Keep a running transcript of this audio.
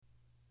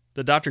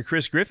The Dr.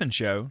 Chris Griffin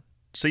Show,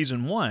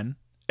 Season 1,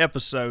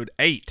 Episode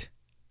 8.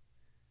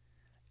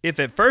 If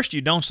at first you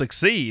don't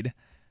succeed,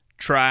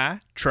 try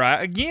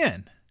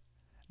again.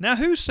 Now,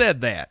 who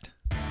said that?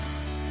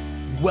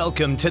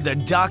 Welcome to the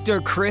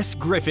Dr. Chris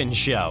Griffin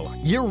Show,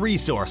 your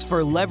resource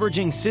for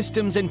leveraging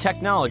systems and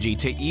technology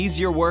to ease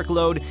your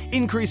workload,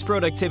 increase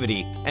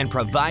productivity, and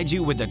provide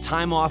you with the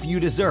time off you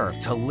deserve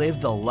to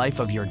live the life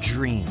of your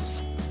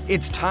dreams.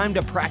 It's time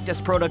to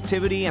practice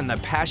productivity and the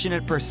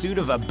passionate pursuit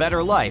of a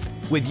better life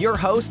with your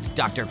host,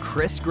 Dr.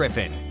 Chris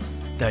Griffin.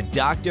 The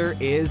doctor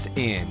is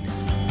in.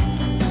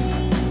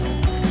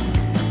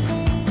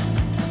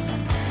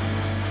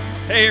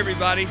 Hey,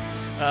 everybody.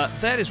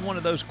 That is one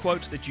of those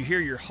quotes that you hear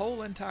your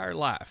whole entire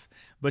life,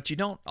 but you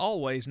don't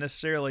always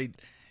necessarily,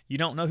 you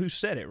don't know who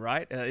said it,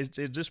 right? It's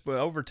just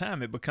over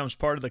time, it becomes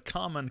part of the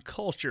common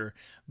culture.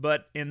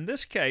 But in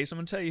this case, I'm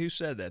going to tell you who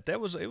said that. It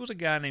was a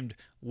guy named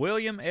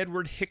William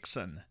Edward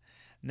Hickson.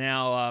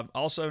 Now,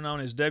 also known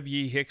as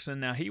W.E.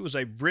 Hickson. Now, he was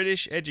a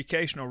British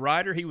educational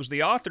writer. He was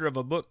the author of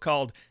a book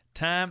called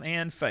Time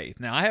and Faith.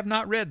 Now, I have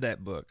not read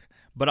that book,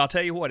 but I'll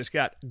tell you what, it's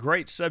got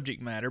great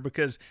subject matter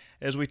because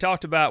as we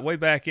talked about way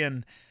back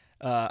in,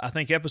 I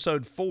think,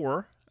 Episode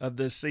 4 of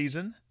this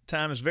season,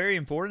 time is very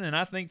important, and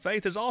I think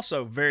faith is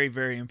also very,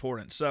 very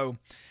important. So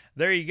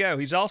there you go.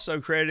 He's also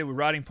credited with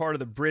writing part of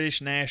the British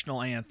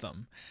national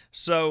anthem.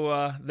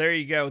 So there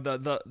you go.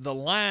 The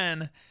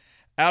line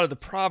out of the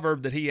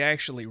proverb that he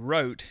actually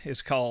wrote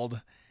is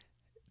called,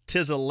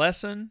 "'Tis a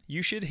lesson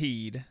you should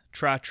heed,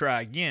 try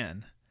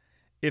again.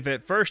 If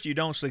at first you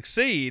don't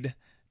succeed,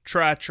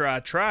 try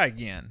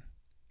again."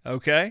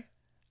 Okay?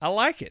 I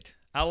like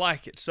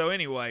it. So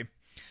anyway,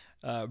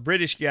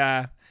 British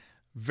guy,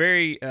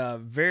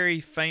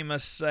 very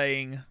famous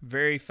saying,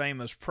 very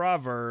famous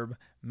proverb.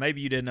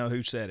 Maybe you didn't know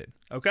who said it.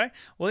 Okay?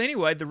 Well,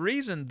 anyway, the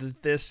reason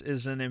that this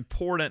is an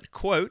important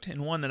quote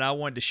and one that I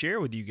wanted to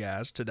share with you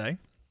guys today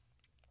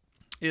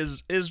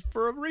is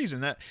for a reason.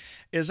 That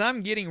is,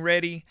 I'm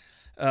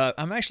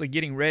actually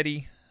getting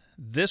ready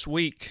this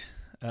week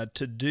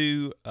to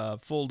do a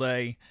full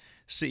day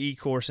CE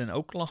course in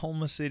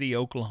Oklahoma City,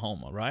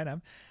 Oklahoma, right?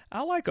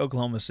 I like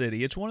Oklahoma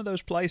City. It's one of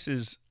those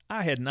places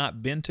I had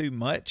not been to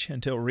much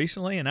until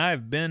recently, and I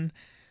have been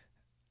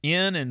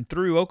in and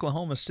through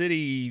Oklahoma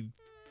City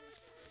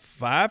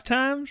 5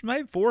 times,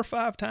 maybe 4 or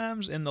 5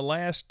 times in the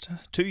last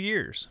 2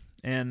 years.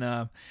 And,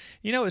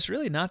 it's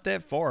really not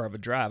that far of a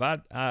drive.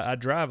 I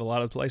drive a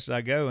lot of the places I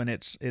go, and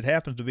it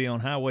happens to be on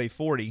Highway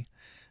 40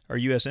 or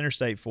U.S.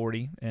 Interstate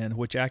 40, and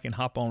which I can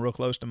hop on real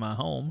close to my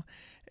home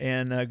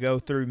and go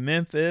through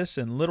Memphis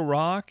and Little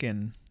Rock,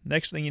 and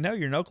next thing you know,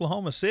 you're in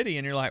Oklahoma City,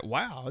 and you're like,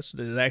 wow, this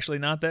is actually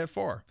not that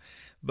far.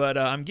 But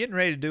I'm getting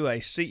ready to do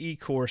a CE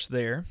course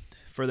there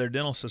for their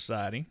dental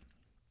society.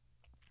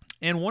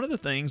 And one of the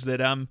things that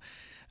I'm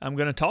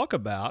going to talk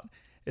about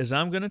is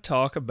I'm going to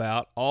talk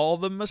about all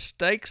the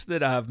mistakes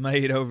that I've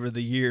made over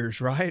the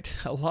years, right?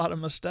 A lot of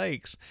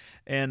mistakes.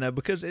 And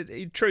because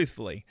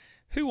truthfully,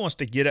 who wants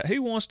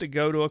to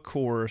go to a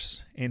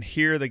course and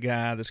hear the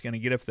guy that's going to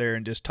get up there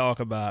and just talk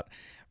about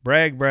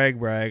brag,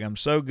 I'm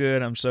so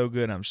good.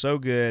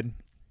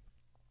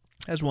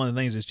 That's one of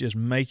the things that's just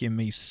making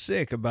me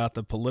sick about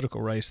the political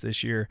race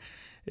this year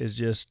is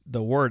just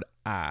the word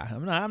I.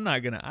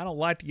 I don't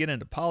like to get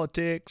into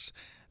politics,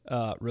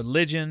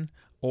 religion,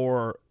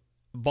 or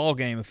ball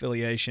game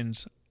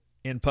affiliations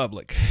in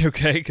public,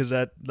 okay? Because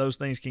those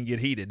things can get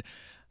heated.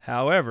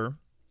 However,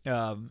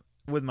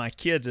 with my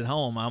kids at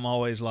home, I'm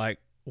always like,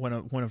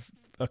 when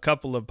a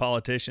couple of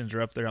politicians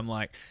are up there, I'm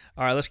like,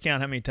 all right, let's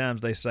count how many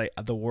times they say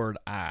the word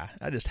I.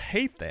 I just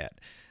hate that.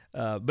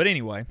 But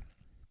anyway,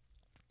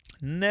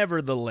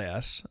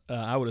 nevertheless,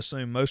 I would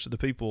assume most of the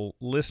people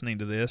listening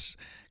to this,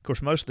 of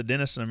course, most of the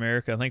dentists in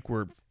America, I think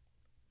we're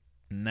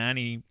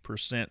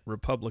 90%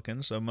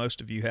 Republican, so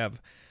most of you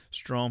have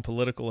strong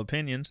political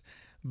opinions.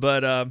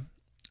 But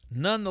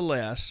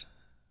nonetheless,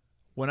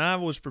 when I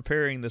was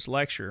preparing this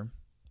lecture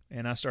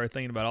and I started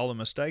thinking about all the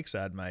mistakes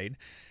I'd made,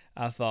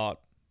 I thought,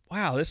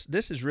 wow,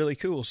 this is really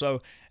cool. So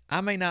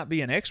I may not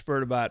be an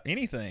expert about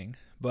anything,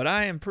 but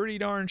I am pretty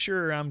darn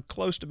sure I'm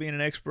close to being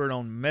an expert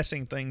on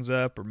messing things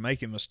up or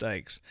making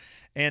mistakes.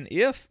 And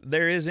if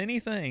there is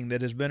anything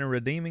that has been a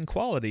redeeming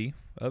quality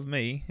of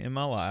me in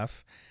my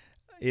life,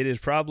 it has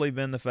probably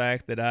been the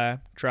fact that I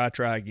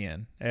try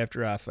again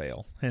after I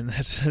fail. And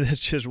that's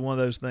just one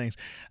of those things.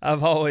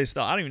 I've always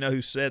thought, I don't even know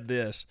who said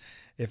this.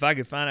 If I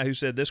could find out who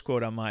said this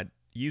quote, I might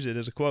use it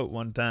as a quote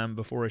one time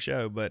before a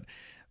show. But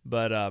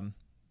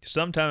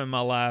sometime in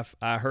my life,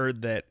 I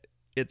heard that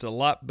it's a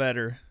lot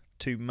better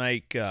to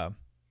make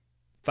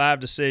 5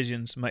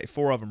 decisions, make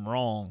 4 of them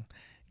wrong,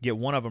 get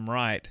 1 of them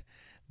right,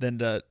 than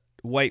to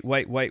wait,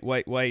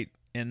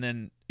 and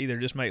then either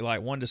just make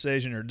like 1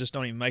 decision or just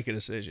don't even make a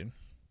decision.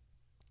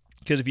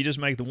 Because if you just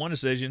make the 1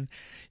 decision,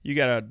 you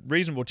got a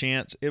reasonable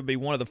chance it'll be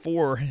one of the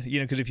 4,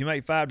 because if you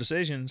make 5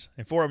 decisions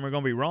and 4 of them are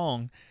going to be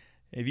wrong,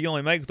 if you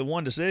only make the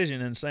 1 decision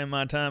in the same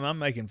amount of time I'm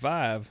making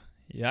 5,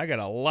 I got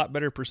a lot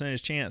better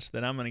percentage chance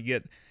that I'm going to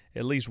get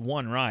at least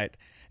 1 right.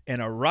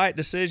 And a right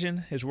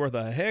decision is worth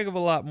a heck of a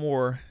lot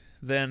more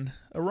than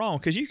a wrong,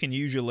 because you can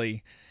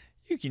usually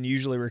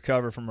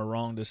recover from a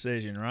wrong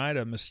decision, right?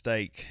 A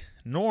mistake.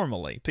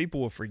 Normally,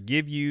 people will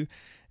forgive you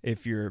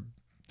if you're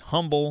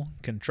humble,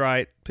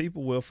 contrite.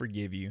 People will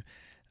forgive you.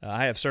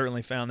 I have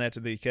certainly found that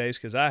to be the case,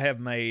 because I have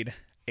made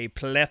a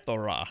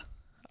plethora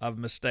of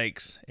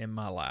mistakes in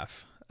my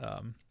life.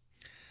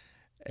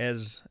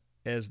 As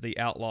the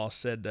outlaw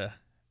said to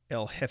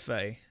El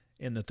Jefe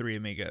in the Three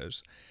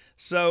Amigos.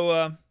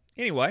 So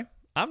anyway,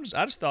 I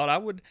just thought I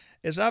would,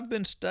 as I've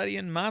been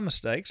studying my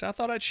mistakes, I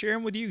thought I'd share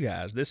them with you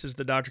guys. This is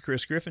the Dr.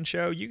 Chris Griffin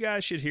Show. You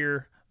guys should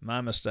hear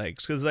my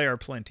mistakes, because they are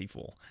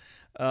plentiful.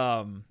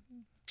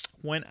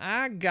 When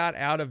I got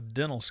out of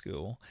dental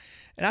school,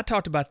 and I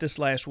talked about this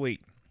last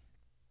week,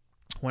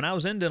 when I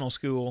was in dental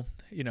school,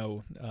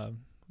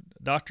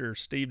 Dr.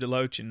 Steve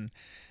Deloach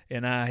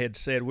and I had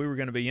said we were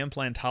going to be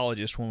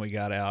implantologists when we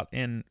got out,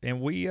 and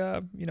we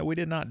we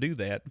did not do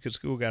that, because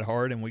school got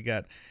hard, and we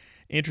got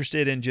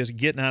interested in just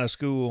getting out of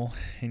school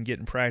and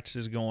getting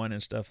practices going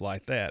and stuff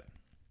like that.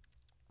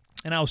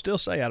 And I will still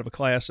say, out of a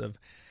class of,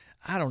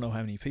 I don't know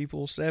how many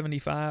people,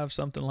 75,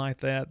 something like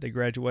that, they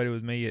graduated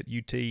with me at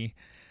UT,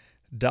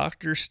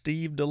 Dr.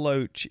 Steve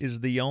Deloach is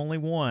the only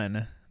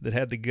one that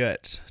had the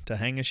guts to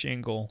hang a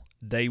shingle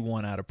day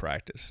one out of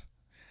practice,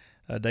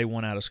 day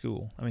one out of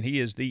school. I mean, he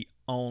is the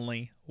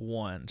only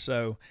one.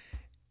 So,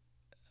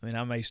 I mean,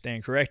 I may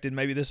stand corrected.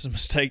 Maybe this is a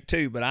mistake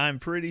too, but I'm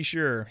pretty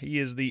sure he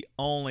is the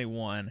only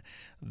one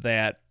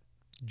that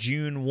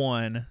June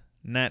 1,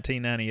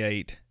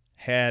 1998,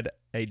 had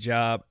a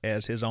job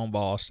as his own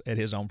boss at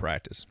his own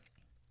practice.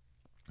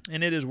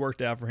 And it has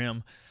worked out for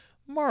him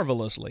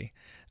marvelously.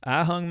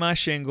 I hung my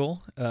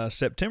shingle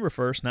September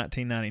 1st,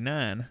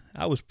 1999.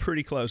 I was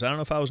pretty close. I don't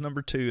know if I was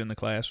number 2 in the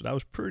class, but I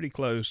was pretty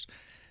close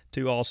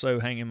to also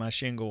hanging my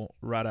shingle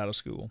right out of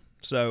school.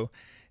 So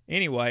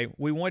anyway,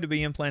 we wanted to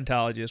be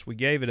implantologists. We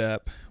gave it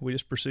up. We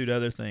just pursued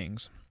other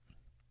things.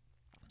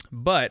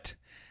 But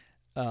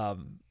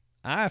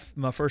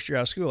my first year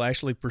out of school, I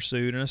actually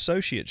pursued an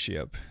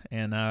associateship,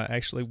 and I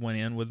actually went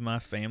in with my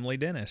family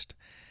dentist.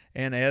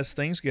 And as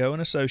things go in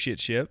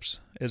associateships,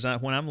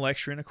 when I'm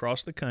lecturing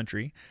across the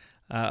country,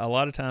 a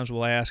lot of times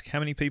we'll ask, how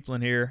many people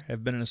in here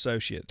have been an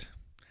associate?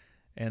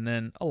 And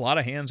then a lot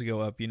of hands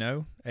go up,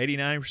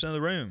 80-90% of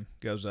the room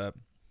goes up.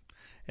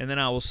 And then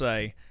I will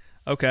say,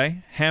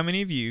 okay, how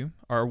many of you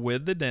are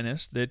with the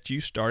dentist that you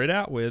started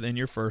out with in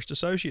your first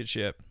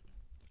associateship?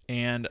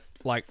 And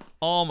like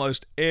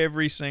almost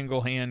every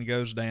single hand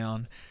goes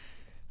down.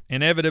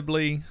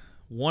 Inevitably,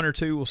 1 or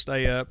 2 will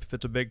stay up if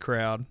it's a big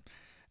crowd.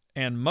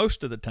 And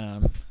most of the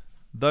time,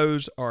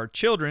 those are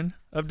children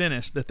of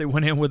dentists that they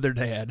went in with their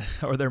dad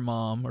or their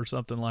mom or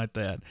something like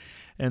that.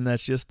 And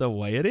that's just the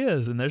way it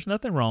is. And there's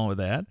nothing wrong with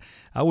that.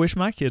 I wish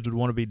my kids would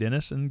want to be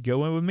dentists and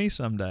go in with me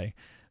someday.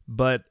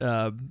 But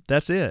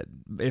that's it.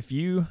 If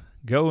you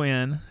go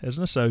in as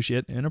an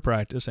associate in a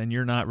practice and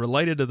you're not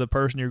related to the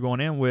person you're going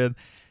in with,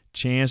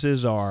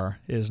 chances are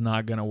it's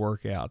not going to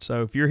work out.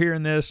 So if you're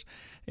hearing this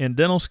in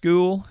dental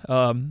school,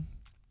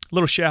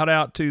 little shout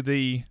out to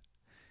the,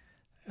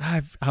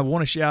 I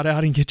want to shout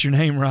out and get your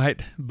name right,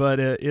 but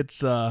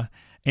it's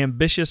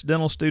Ambitious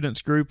Dental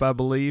Students Group, I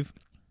believe.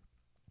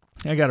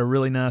 I got a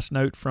really nice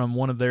note from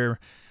one of their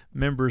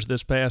members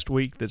this past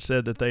week that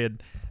said that they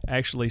had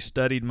actually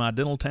studied my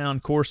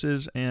Dentaltown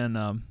courses,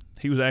 and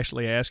he was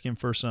actually asking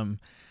for some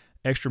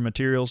extra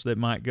materials that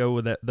might go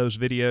with those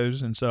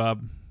videos, and so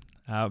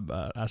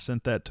I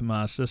sent that to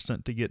my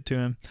assistant to get to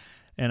him,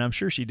 and I'm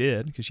sure she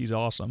did because she's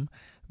awesome.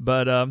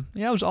 But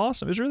yeah, it was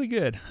awesome. It was really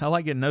good. I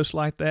like getting notes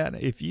like that.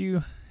 If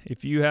you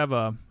have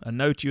a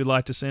note you would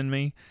like to send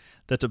me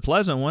that's a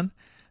pleasant one,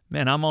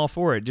 man, I'm all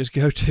for it. Just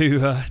go to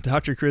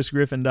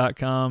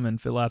drchrisgriffin.com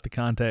and fill out the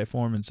contact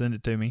form and send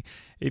it to me.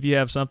 If you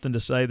have something to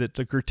say that's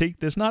a critique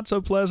that's not so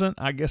pleasant,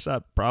 I guess I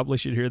probably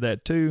should hear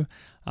that too.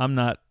 I'm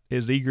not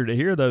as eager to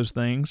hear those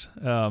things.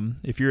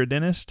 If you're a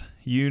dentist,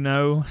 you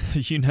know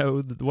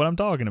what I'm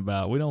talking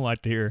about. We don't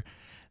like to hear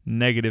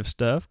negative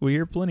stuff. We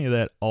hear plenty of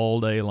that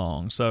all day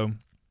long. So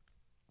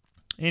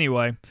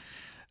anyway,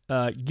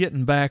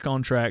 getting back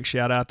on track,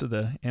 shout out to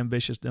the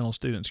Ambitious Dental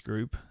Students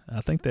Group. I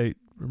think they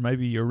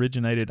maybe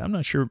originated, I'm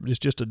not sure, it's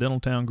just a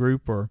Dentaltown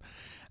group, or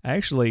I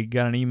actually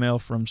got an email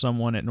from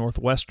someone at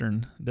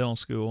Northwestern Dental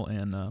School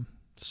and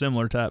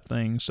similar type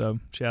things. So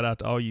shout out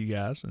to all you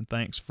guys, and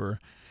thanks for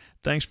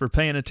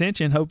paying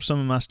attention. Hope some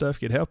of my stuff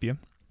could help you.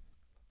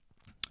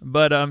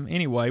 But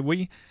anyway,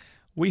 we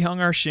hung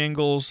our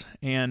shingles,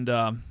 and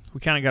we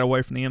kind of got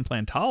away from the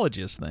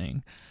implantologist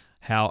thing.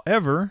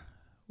 However,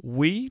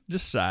 we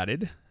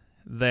decided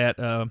that,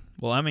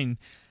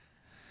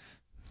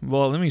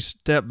 let me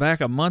step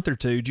back a month or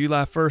two.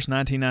 July 1st,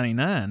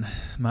 1999,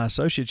 my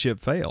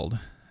associateship failed.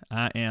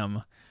 I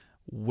am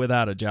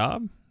without a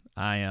job.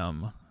 I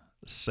am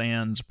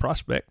sans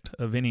prospect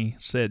of any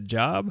said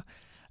job.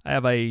 I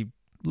have a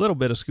little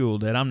bit of school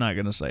debt. I'm not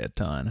going to say a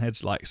ton.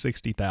 It's like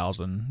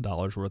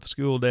 $60,000 worth of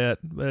school debt.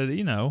 But,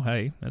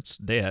 hey, that's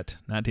debt,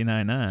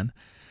 1999.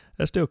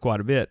 That's still quite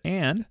a bit.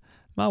 And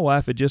my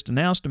wife had just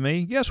announced to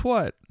me, guess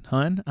what,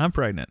 hon? I'm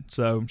pregnant.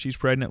 So she's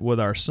pregnant with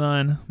our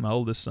son, my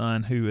oldest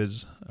son, who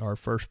is our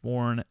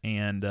firstborn,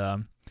 and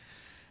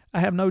I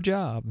have no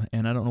job,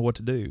 and I don't know what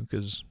to do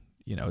because,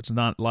 it's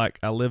not like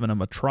I live in a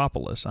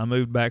metropolis. I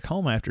moved back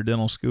home after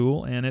dental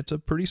school, and it's a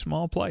pretty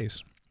small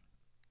place.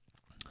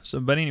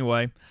 But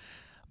anyway,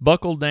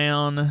 buckled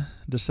down,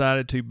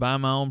 decided to buy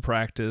my own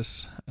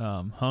practice,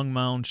 hung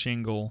my own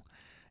shingle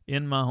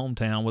in my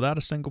hometown without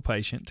a single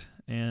patient,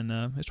 and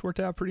it's worked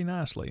out pretty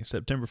nicely.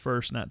 September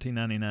 1st,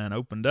 1999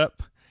 opened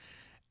up,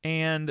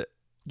 and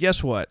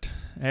guess what?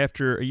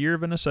 After a year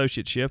of an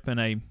associateship in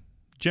a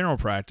general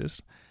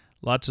practice,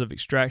 lots of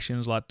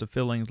extractions, lots of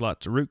fillings,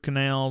 lots of root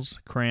canals,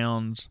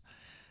 crowns,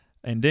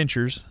 and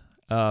dentures,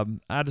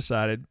 I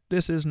decided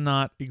this is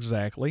not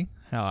exactly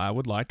how I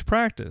would like to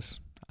practice.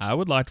 I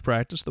would like to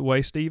practice the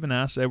way Steve and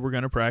I said we're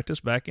going to practice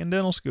back in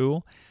dental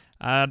school.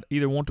 I'd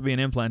either want to be an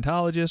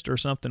implantologist or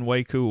something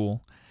way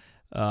cool.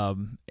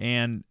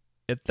 And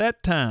at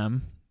that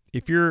time,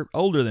 if you're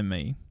older than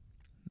me,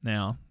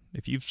 now,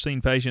 if you've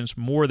seen patients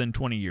more than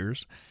 20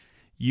 years,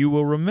 you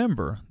will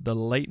remember the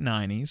late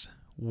 90s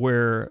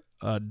were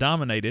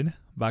dominated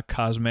by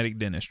cosmetic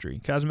dentistry.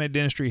 Cosmetic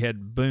dentistry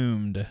had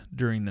boomed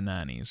during the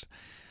 90s.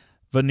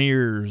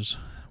 Veneers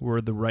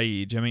were the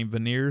rage.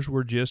 Veneers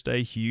were just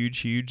a huge,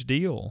 huge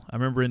deal. I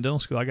remember in dental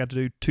school, I got to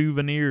do 2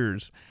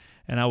 veneers,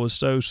 and I was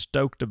so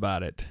stoked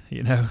about it.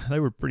 They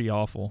were pretty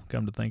awful,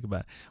 come to think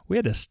about it. We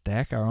had to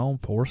stack our own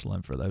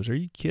porcelain for those. Are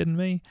you kidding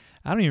me?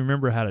 I don't even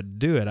remember how to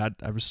do it.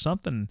 I was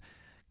something,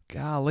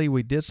 golly,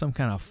 we did some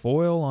kind of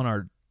foil on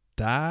our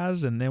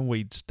dies, and then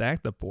we'd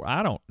stack the porcelain.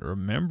 I don't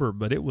remember,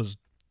 but it was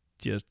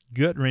just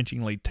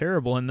gut-wrenchingly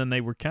terrible, and then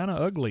they were kind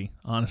of ugly,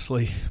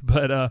 honestly.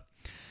 But, I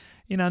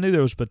knew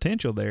there was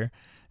potential there.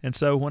 And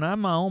so when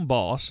I'm my own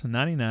boss in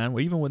 99,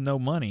 even with no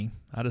money,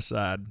 I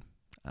decide,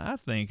 I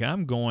think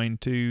I'm going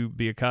to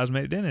be a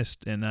cosmetic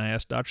dentist. And I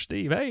asked Dr.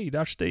 Steve, hey,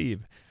 Dr.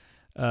 Steve,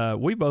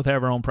 we both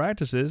have our own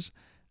practices.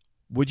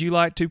 Would you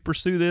like to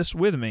pursue this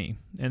with me?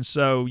 And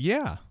so,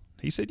 yeah,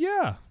 he said,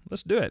 yeah,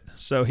 let's do it.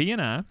 So he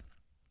and I,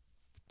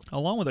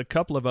 along with a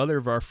couple of other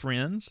of our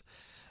friends,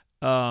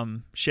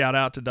 shout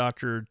out to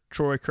Dr.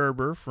 Troy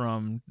Kerber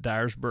from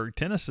Dyersburg,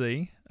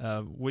 Tennessee. He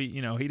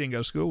didn't go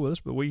to school with us,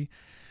 but we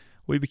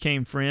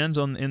became friends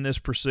in this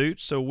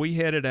pursuit. So we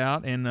headed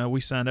out and we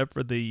signed up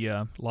for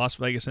the Las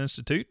Vegas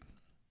Institute,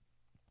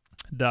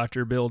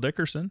 Dr. Bill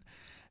Dickerson,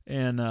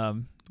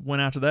 and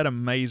went out to that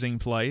amazing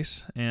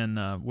place.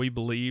 And we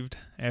believed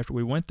after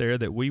we went there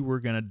that we were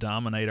going to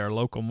dominate our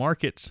local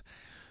markets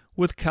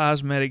with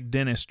cosmetic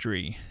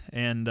dentistry.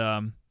 And,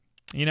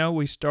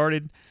 we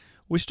started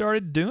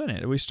doing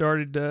it. We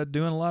started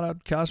doing a lot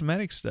of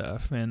cosmetic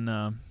stuff. And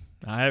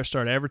I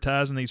started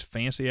advertising these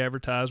fancy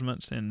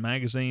advertisements in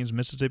magazines,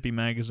 Mississippi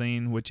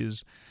Magazine, which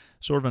is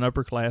sort of an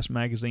upper-class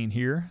magazine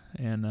here.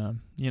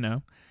 And,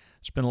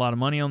 spent a lot of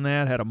money on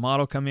that, had a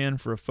model come in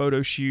for a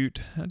photo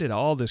shoot. I did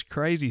all this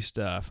crazy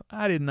stuff.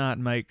 I did not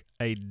make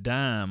a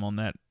dime on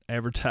that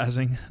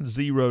advertising,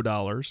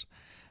 $0.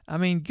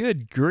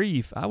 Good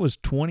grief, I was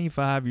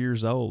 25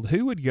 years old.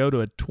 Who would go to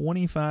a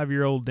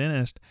 25-year-old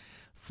dentist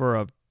for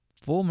a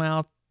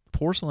full-mouth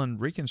porcelain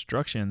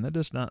reconstruction?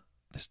 This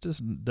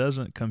just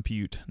doesn't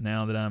compute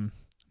now that I'm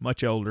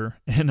much older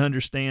and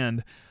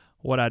understand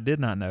what I did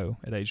not know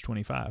at age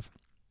 25.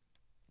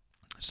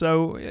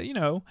 So,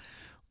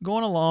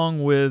 going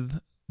along with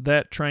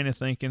that train of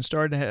thinking,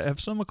 started to have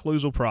some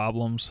occlusal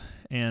problems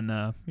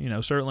and,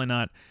 certainly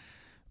not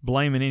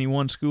blaming any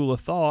one school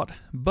of thought,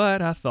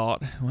 but I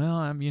thought,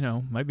 well,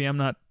 maybe I'm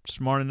not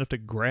smart enough to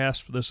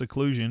grasp this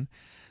occlusion,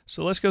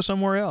 so let's go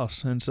somewhere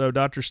else. And so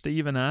Dr.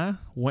 Steve and I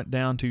went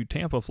down to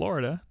Tampa,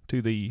 Florida,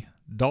 to the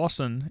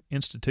Dawson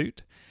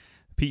Institute.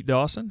 Pete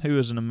Dawson, who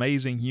is an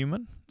amazing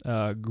human,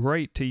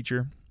 great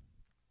teacher.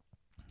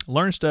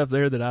 Learned stuff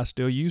there that I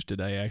still use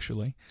today,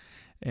 actually.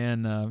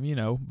 And,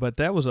 but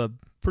that was a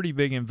pretty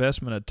big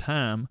investment of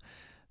time.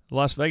 The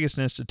Las Vegas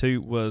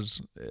Institute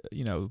was,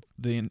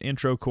 the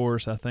intro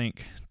course, I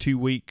think, 2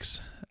 weeks,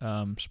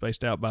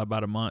 spaced out by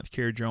about a month,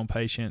 carried your own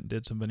patient,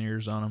 did some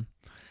veneers on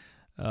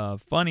them.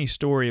 Funny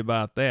story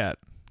about that.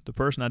 The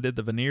person I did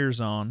the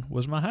veneers on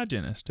was my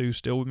hygienist, who's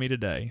still with me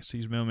today.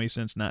 She's been with me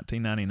since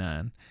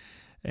 1999.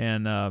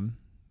 And,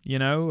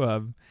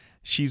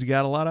 she's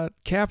got a lot of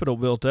capital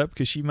built up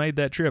because she made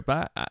that trip.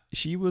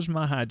 She was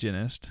my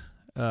hygienist.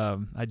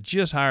 I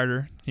just hired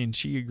her, and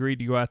she agreed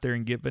to go out there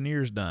and get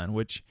veneers done,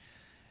 which,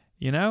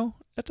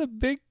 that's a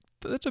big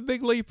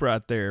leap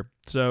right there.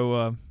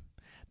 So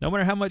no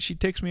matter how much she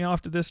ticks me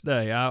off to this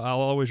day, I'll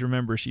always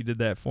remember she did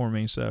that for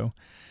me. So,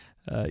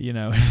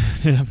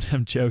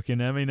 I'm joking.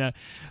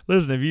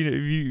 Listen,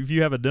 if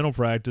you have a dental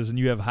practice and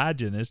you have a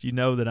hygienist, you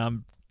know that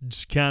I'm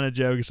just kind of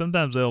joking.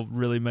 Sometimes they'll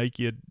really make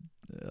you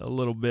a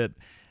little bit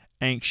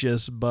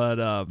anxious,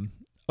 but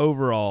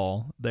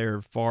overall,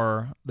 their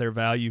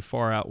value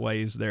far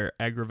outweighs their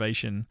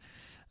aggravation.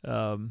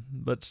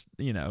 But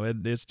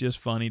it's just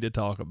funny to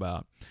talk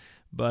about.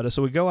 But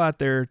so we go out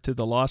there to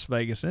the Las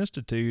Vegas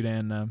Institute,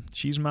 and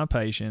she's my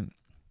patient.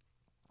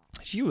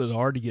 she was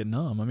hard to get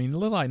numb. I mean, it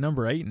looked like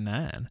number 8 and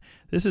 9.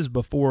 This is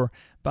before,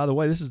 by the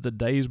way, this is the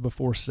days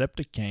before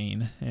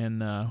Septicane,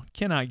 and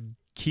cannot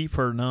keep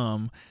her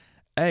numb,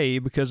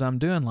 because I'm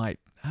doing like,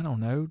 I don't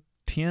know,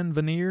 10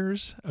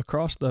 veneers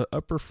across the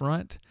upper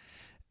front,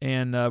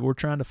 and we're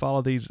trying to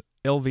follow these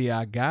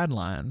LVI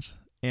guidelines,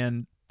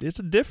 and it's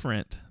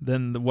different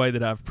than the way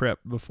that I've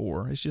prepped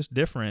before. It's just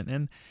different,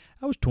 and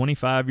I was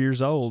 25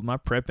 years old. My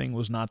prepping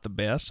was not the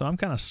best, so I'm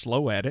kind of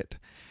slow at it,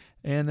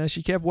 and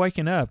she kept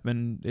waking up,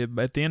 and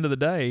at the end of the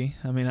day,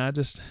 I mean,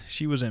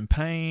 she was in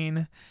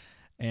pain,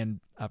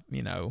 and,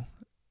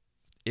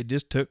 it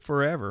just took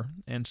forever,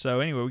 and so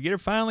anyway, we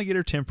finally get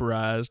her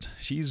temporized.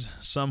 She's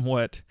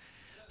somewhat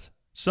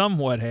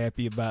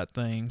happy about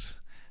things.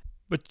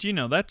 But,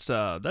 that's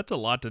a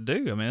lot to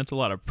do. I mean, it's a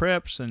lot of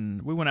preps,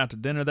 and we went out to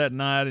dinner that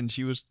night, and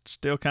she was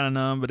still kind of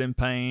numb but in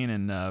pain,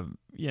 and,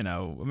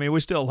 we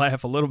still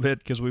laugh a little bit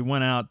because we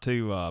went out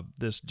to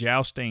this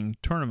jousting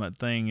tournament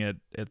thing at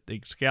the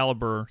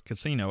Excalibur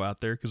Casino out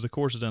there, because the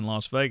course is in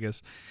Las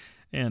Vegas,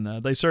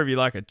 and they serve you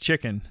like a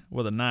chicken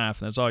with a knife,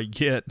 and that's all you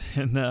get,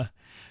 and,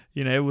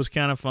 it was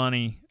kind of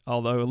funny,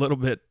 although a little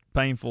bit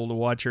painful to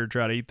watch her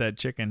try to eat that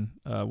chicken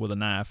with a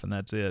knife, and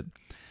that's it.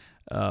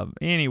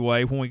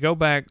 Anyway, when we go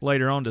back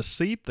later on to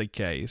seat the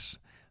case,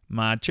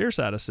 my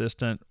chairside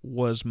assistant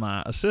was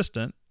my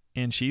assistant,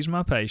 and she's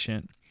my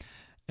patient,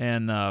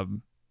 and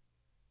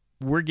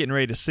we're getting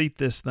ready to seat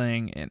this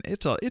thing, and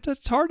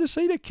it's hard to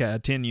seat a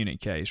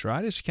 10-unit case,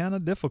 right? It's kind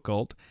of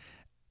difficult,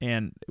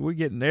 and we're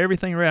getting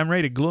everything ready. I'm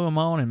ready to glue them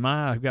on, and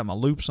I've got my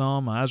loops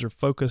on. My eyes are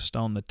focused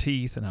on the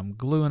teeth, and I'm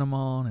gluing them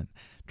on and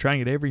trying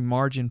to get every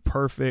margin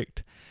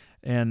perfect,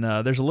 and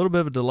there's a little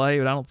bit of a delay,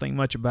 but I don't think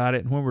much about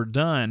it, and when we're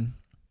done,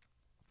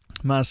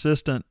 my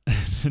assistant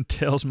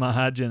tells my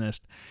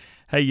hygienist,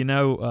 hey,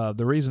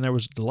 the reason there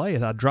was a delay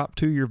is I dropped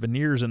 2 of your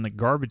veneers in the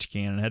garbage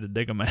can and had to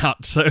dig them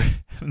out. So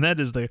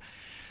that's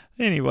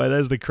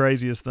the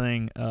craziest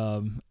thing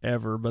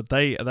ever. But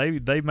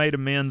they made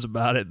amends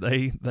about it.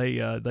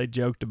 They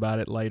joked about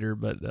it later.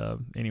 But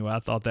anyway, I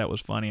thought that was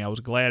funny. I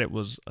was glad it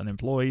was an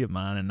employee of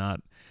mine and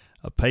not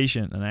a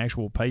patient, an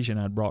actual patient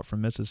I'd brought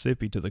from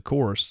Mississippi to the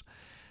course.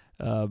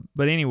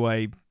 But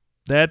anyway,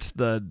 that's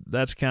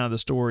kind of the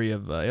story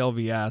of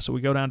LVI. So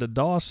we go down to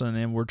Dawson,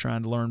 and we're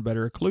trying to learn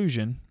better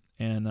occlusion,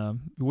 and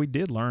we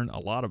did learn a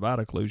lot about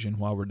occlusion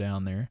while we're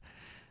down there.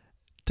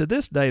 To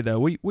this day, though,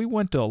 we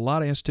went to a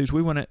lot of institutes.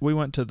 We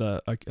went to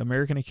the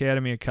American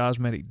Academy of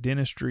Cosmetic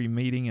Dentistry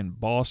meeting in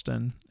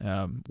Boston.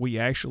 We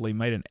actually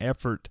made an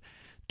effort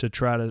to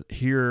try to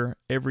hear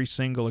every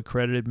single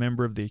accredited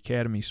member of the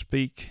Academy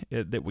speak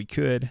that we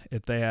could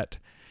at that.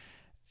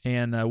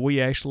 And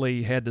we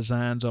actually had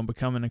designs on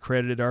becoming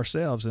accredited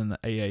ourselves in the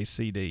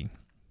AACD.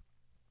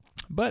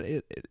 But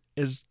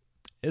as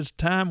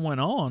time went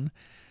on,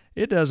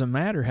 it doesn't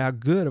matter how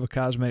good of a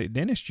cosmetic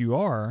dentist you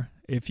are.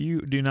 If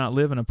you do not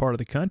live in a part of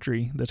the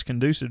country that's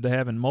conducive to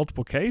having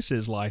multiple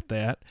cases like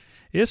that,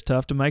 it's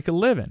tough to make a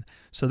living.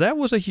 So that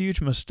was a huge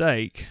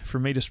mistake for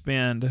me to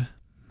spend,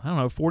 I don't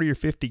know, 40 or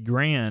 50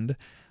 grand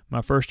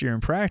my first year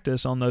in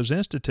practice on those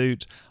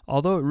institutes.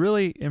 Although it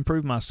really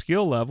improved my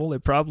skill level,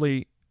 it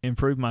probably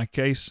improved my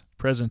case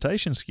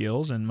presentation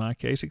skills and my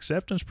case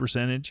acceptance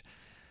percentage.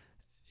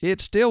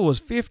 It still was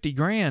 50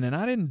 grand, and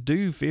I didn't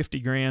do 50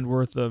 grand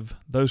worth of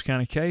those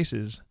kind of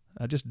cases.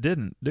 I just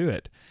didn't do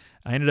it.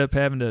 I ended up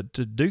having to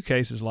do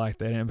cases like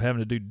that, and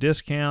having to do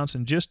discounts,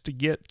 and just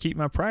to keep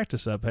my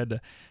practice up,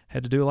 had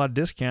to do a lot of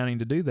discounting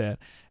to do that.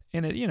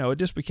 And it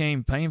just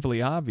became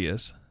painfully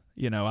obvious.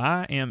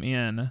 I am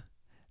in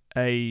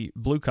a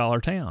blue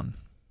collar town.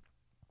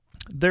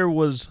 There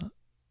was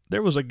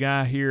a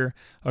guy here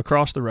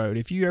across the road.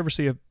 If you ever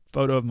see a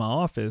photo of my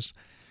office,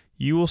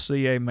 you will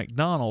see a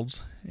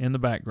McDonald's in the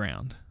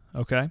background,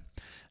 okay?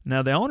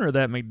 Now, the owner of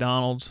that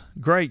McDonald's,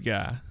 great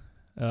guy,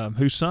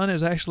 whose son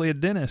is actually a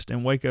dentist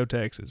in Waco,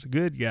 Texas,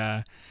 good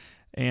guy.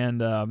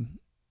 And I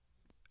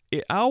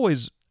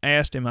always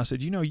asked him, I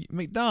said,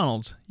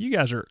 McDonald's, you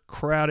guys are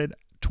crowded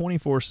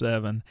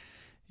 24/7.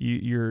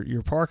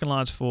 Your parking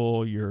lot's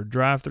full, your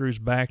drive-thru's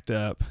backed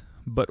up,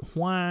 but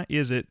why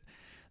is it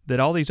that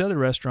all these other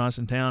restaurants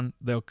in town,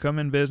 they'll come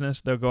in business,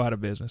 they'll go out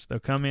of business. They'll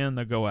come in,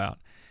 they'll go out.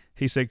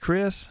 He said,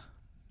 Chris,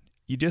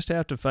 you just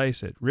have to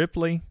face it.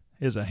 Ripley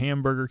is a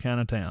hamburger kind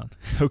of town,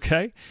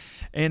 okay?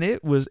 And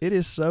it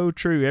is so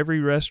true. Every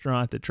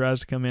restaurant that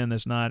tries to come in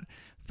that's not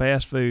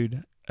fast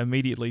food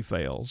immediately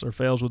fails, or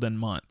fails within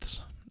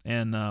months.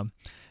 And I'm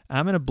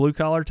in a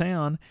blue-collar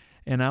town,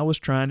 and I was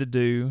trying to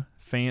do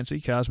fancy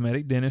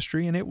cosmetic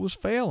dentistry, and it was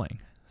failing.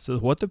 So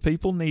what the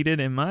people needed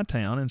in my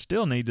town, and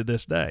still need to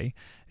this day,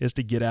 is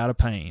to get out of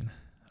pain.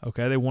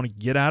 Okay, they want to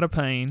get out of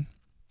pain,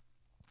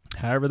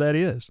 however that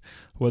is,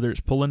 whether it's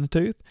pulling a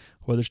tooth,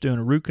 whether it's doing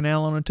a root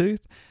canal on a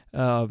tooth.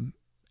 And,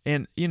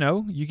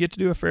 you get to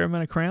do a fair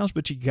amount of crowns,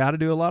 but you got to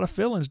do a lot of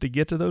fillings to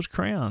get to those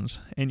crowns.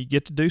 And you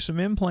get to do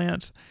some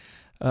implants,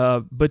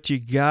 but you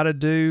got to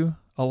do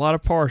a lot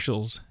of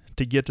partials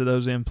to get to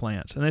those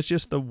implants. And that's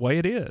just the way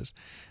it is.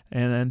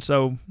 And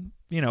so,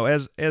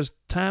 as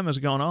time has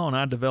gone on,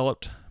 I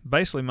developed,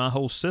 basically my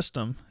whole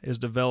system is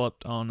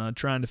developed on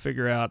trying to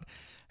figure out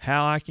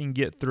how I can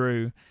get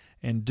through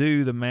and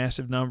do the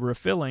massive number of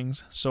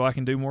fillings so I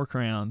can do more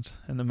crowns,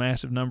 and the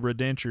massive number of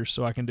dentures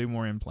so I can do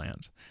more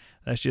implants.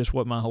 That's just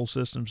what my whole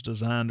system's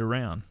designed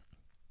around.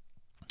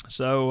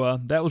 So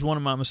that was one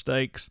of my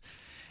mistakes.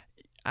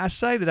 I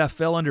say that I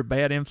fell under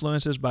bad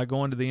influences by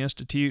going to the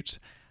institutes.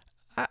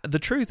 The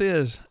truth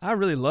is, I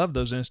really loved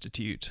those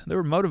institutes. They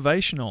were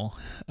motivational.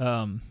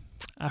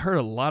 I heard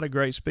a lot of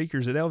great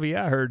speakers at LVI.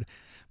 I heard,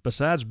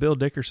 besides Bill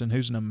Dickerson,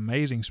 who's an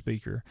amazing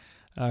speaker,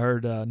 I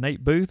heard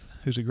Nate Booth,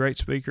 who's a great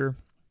speaker.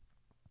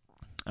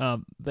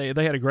 They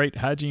had a great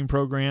hygiene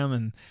program,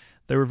 and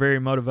they were very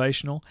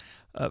motivational.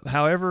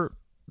 However,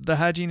 the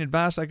hygiene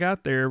advice I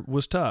got there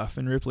was tough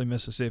in Ripley,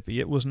 Mississippi.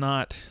 It was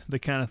not the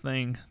kind of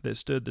thing that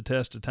stood the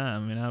test of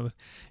time. I mean,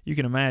 you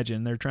can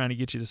imagine they're trying to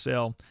get you to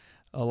sell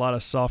a lot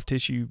of soft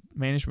tissue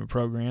management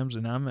programs,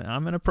 and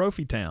I'm in a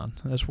prophy town.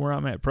 That's where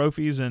I'm at,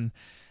 prophies. And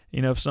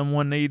if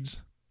someone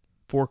needs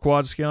 4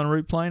 quad scale and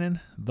root planing,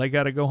 they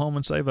got to go home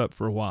and save up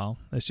for a while.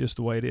 That's just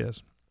the way it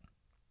is.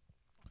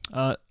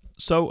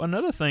 So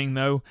another thing,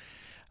 though,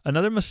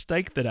 another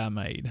mistake that I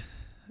made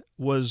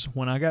was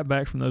when I got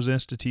back from those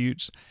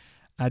institutes,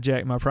 I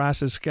jacked my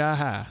prices sky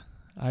high.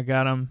 I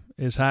got them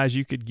as high as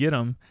you could get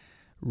them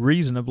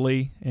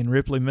reasonably in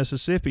Ripley,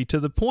 Mississippi, to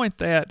the point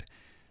that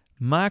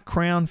my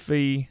crown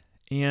fee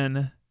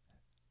in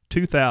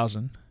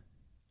 2000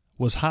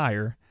 was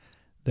higher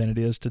than it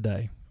is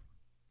today.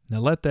 Now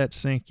let that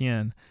sink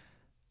in.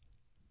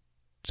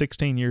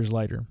 16 years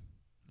later,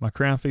 my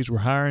crown fees were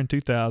higher in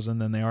 2000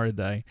 than they are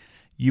today.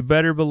 You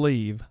better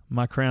believe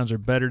my crowns are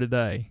better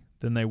today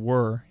than they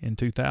were in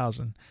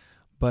 2000.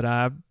 But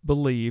I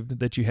believed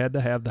that you had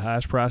to have the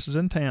highest prices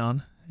in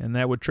town, and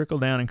that would trickle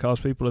down and cause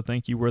people to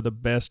think you were the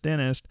best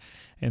dentist.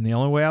 And the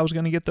only way I was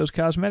going to get those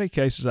cosmetic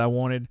cases I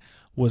wanted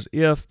was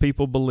if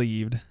people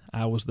believed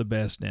I was the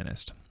best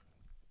dentist.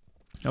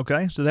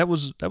 Okay, so that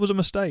was a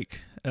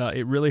mistake.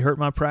 It really hurt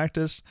my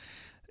practice.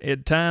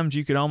 At times,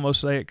 you could almost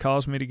say it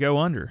caused me to go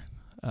under.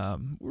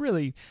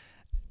 Really,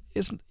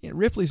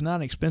 Ripley's not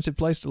an expensive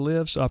place to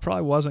live, so I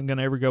probably wasn't going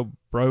to ever go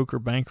broke or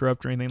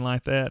bankrupt or anything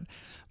like that.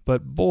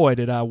 But boy,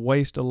 did I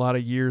waste a lot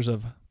of years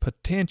of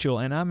potential.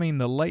 And I mean,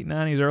 the late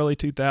 90s, early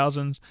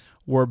 2000s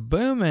were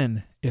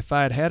booming if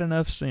I had had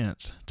enough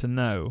sense to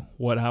know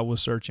what I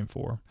was searching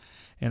for.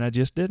 And I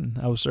just didn't.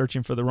 I was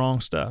searching for the wrong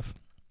stuff.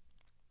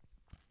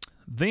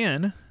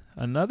 Then,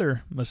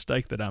 another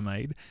mistake that I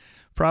made,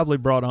 probably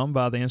brought on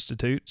by the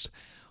institutes,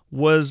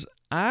 was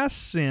I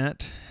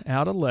sent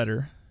out a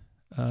letter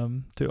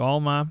to all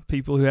my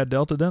people who had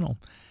Delta Dental.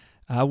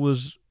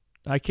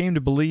 I came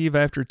to believe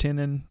after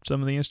attending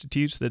some of the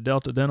institutes that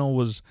Delta Dental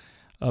was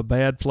a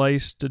bad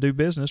place to do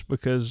business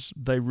because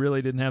they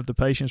really didn't have the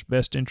patient's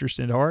best interest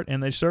at heart,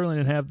 and they certainly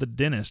didn't have the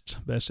dentist's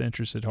best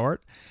interest at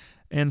heart.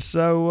 And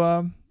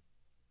so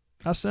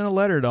I sent a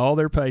letter to all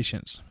their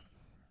patients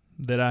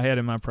that I had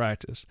in my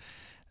practice.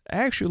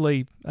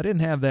 Actually, I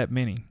didn't have that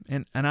many,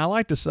 and I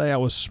like to say I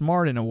was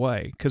smart in a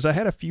way because I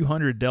had a few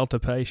hundred Delta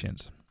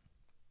patients,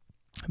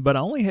 but I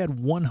only had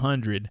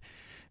 100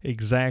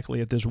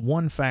 exactly at this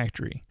one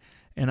factory.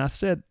 And I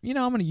said, I'm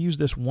going to use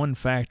this one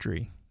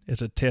factory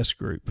as a test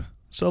group.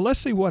 So let's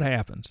see what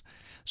happens.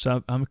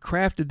 So I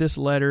crafted this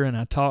letter, and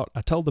I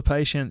told the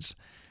patients,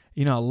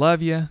 I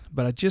love you,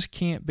 but I just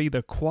can't be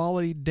the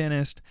quality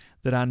dentist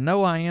that I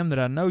know I am, that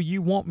I know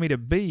you want me to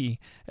be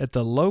at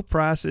the low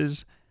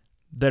prices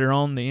that are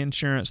on the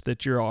insurance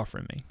that you're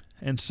offering me.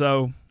 And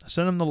so I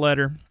sent them the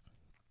letter.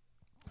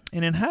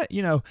 And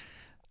in,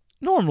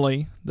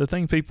 normally the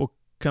thing people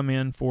come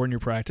in for in your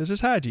practice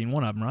is hygiene,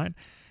 one of them, right?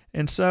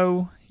 And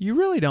so you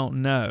really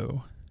don't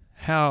know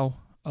how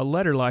a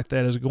letter like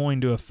that is going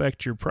to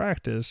affect your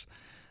practice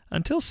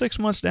until 6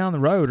 months down the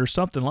road or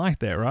something like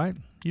that, right?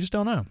 You just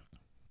don't know.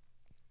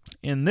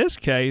 In this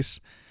case,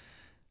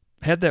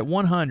 had that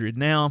 100.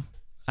 Now,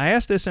 I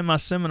asked this in my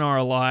seminar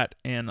a lot,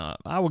 and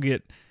I will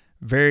get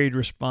varied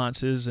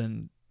responses,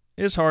 and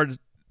it's hard.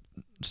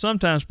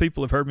 Sometimes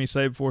people have heard me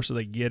say before, so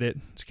they get it.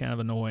 It's kind of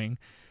annoying.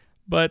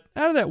 But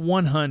out of that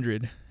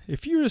 100,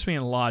 if you're just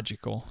being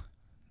logical,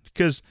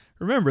 because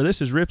remember,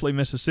 this is Ripley,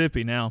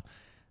 Mississippi. Now,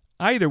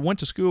 I either went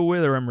to school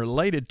with or I'm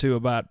related to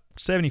about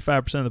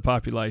 75% of the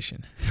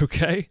population,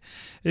 okay?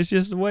 It's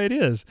just the way it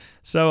is.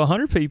 So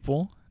 100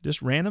 people,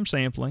 just random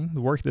sampling,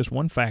 the work of this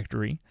one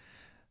factory.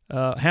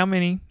 How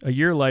many a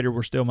year later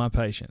were still my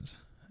patients?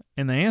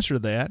 And the answer to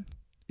that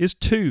is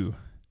 2.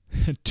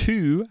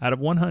 2 out of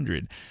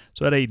 100.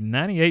 So at a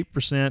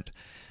 98%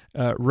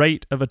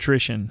 rate of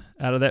attrition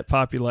out of that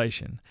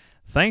population.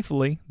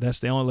 Thankfully, that's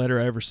the only letter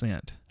I ever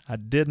sent. I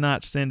did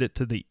not send it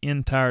to the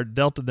entire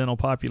Delta Dental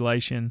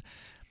population,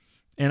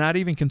 and I'd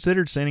even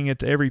considered sending it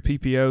to every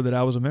PPO that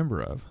I was a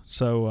member of.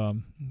 So,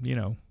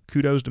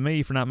 kudos to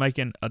me for not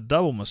making a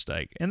double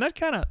mistake. And that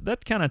kind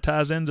of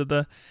ties into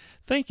the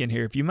thinking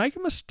here. If you make a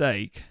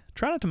mistake,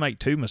 try not to make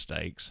 2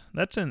 mistakes.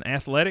 That's in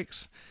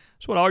athletics.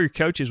 That's what all your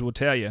coaches will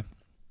tell you.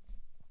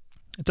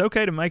 It's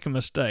okay to make a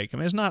mistake. I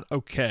mean, it's not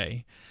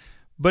okay.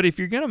 But if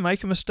you're going to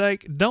make a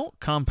mistake, don't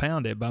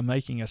compound it by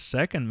making a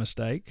second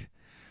mistake,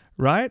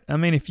 right? I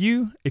mean, if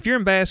you're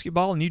in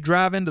basketball and you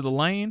drive into the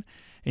lane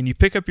and you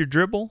pick up your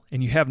dribble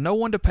and you have no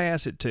one to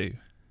pass it to,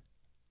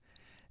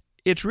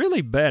 it's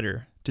really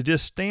better to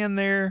just stand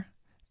there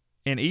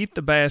and eat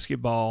the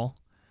basketball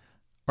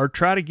or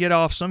try to get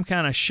off some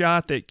kind of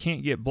shot that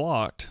can't get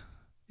blocked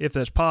if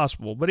that's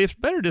possible. But it's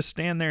better to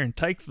stand there and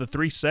take the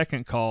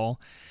 3-second call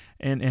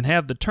and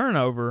have the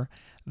turnover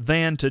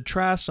than to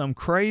try some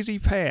crazy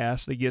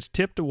pass that gets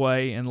tipped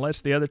away and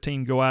lets the other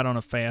team go out on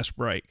a fast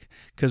break,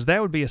 because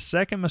that would be a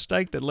second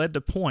mistake that led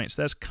to points.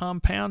 That's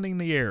compounding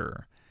the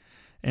error.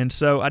 And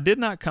so I did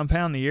not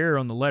compound the error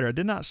on the letter. I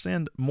did not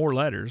send more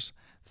letters.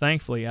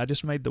 Thankfully, I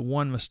just made the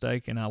one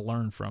mistake and I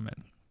learned from it.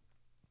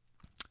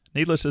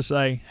 Needless to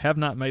say, have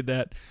not made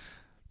that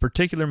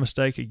particular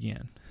mistake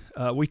again.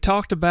 We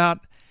talked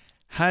about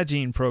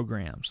hygiene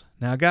programs.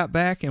 Now, I got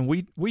back and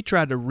we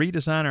tried to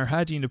redesign our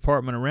hygiene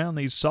department around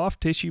these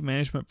soft tissue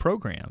management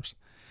programs,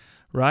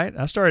 right?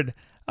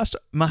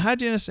 My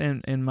hygienist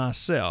and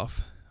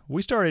myself,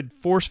 we started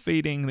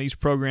force-feeding these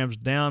programs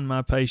down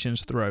my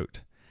patient's throat.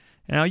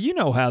 Now, you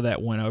know how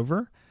that went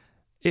over.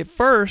 At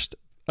first,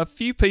 a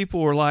few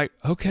people were like,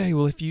 okay,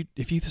 well, if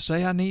you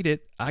say I need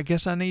it, I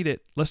guess I need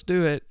it. Let's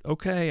do it.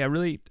 Okay,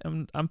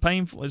 I'm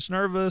painful. It's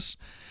nervous.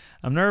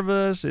 I'm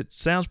nervous. It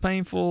sounds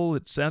painful.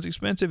 It sounds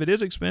expensive. It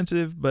is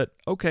expensive, but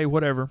okay,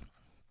 whatever.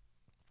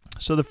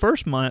 So the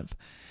first month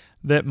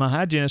that my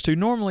hygienist, who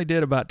normally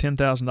did about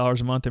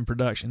 $10,000 a month in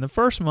production, the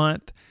first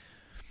month,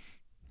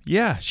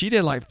 yeah, she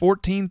did like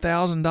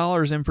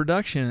 $14,000 in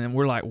production, and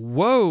we're like,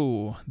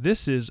 whoa,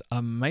 this is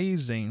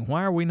amazing.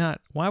 Why have we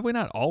not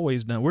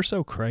always done? We're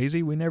so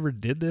crazy. We never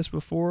did this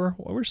before.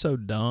 We're so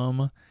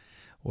dumb.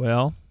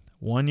 Well,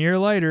 1 year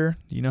later,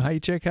 you know how you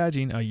check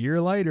hygiene. A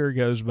year later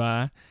goes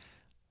by.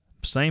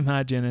 Same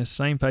hygienist,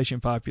 same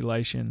patient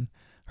population.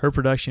 Her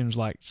production was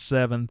like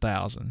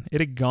 7,000. It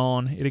had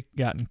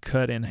gotten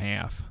cut in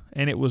half,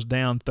 and it was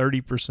down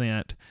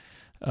 30%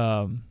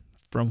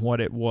 from what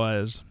it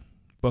was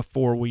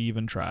before we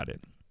even tried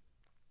it.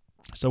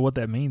 So what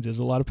that means is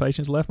a lot of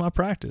patients left my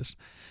practice.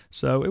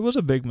 So it was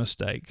a big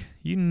mistake.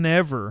 You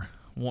never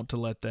want to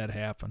let that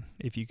happen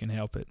if you can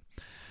help it.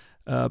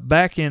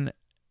 Back in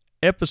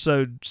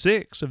episode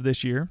 6 of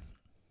this year,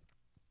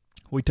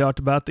 we talked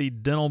about the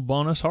dental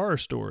bonus horror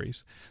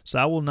stories. So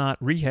I will not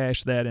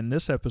rehash that in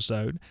this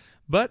episode,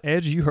 but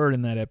as you heard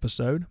in that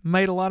episode,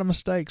 made a lot of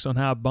mistakes on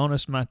how I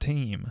bonused my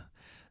team.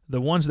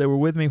 The ones that were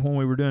with me when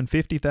we were doing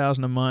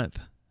 $50,000 a month,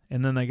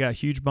 and then they got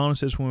huge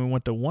bonuses when we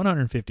went to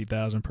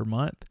 $150,000 per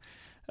month.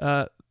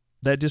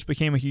 That just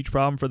became a huge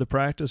problem for the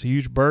practice, a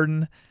huge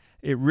burden.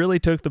 It really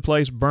took the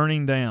place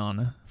burning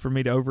down for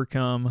me to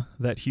overcome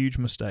that huge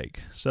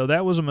mistake. So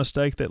that was a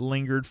mistake that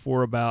lingered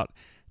for about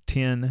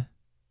 10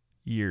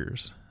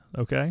 years.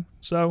 Okay?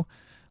 So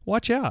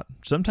watch out.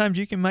 Sometimes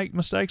you can make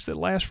mistakes that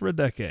last for a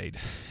decade.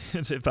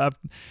 If I've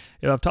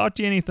taught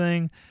you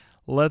anything,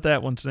 let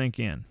that one sink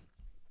in.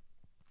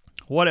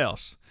 What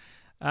else?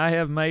 I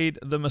have made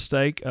the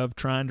mistake of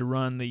trying to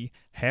run the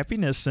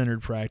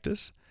happiness-centered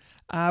practice.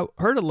 I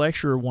heard a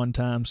lecturer one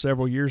time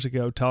several years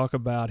ago talk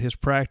about his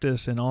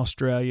practice in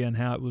Australia and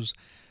how it was,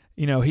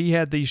 he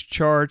had these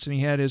charts and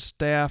he had his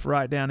staff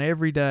write down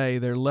every day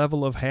their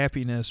level of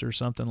happiness or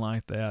something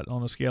like that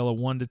on a scale of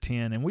 1 to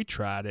 10, and we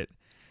tried it.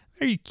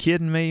 Are you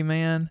kidding me,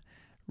 man?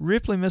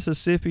 Ripley,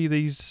 Mississippi,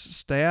 these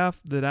staff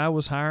that I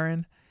was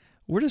hiring,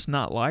 we're just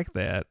not like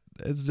that.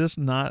 It's just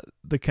not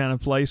the kind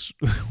of place.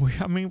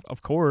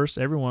 Of course,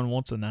 everyone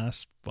wants a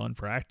nice, fun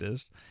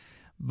practice,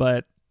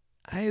 but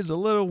it's a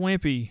little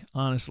wimpy,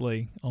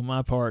 honestly, on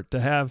my part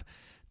to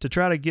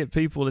try to get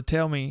people to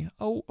tell me,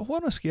 oh,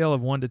 on a scale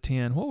of 1 to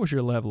 10, what was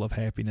your level of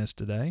happiness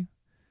today?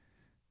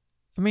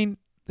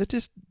 That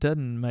just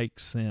doesn't make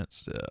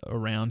sense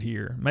around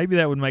here. Maybe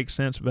that would make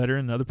sense better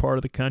in another part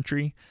of the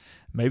country.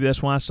 Maybe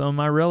that's why some of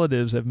my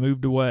relatives have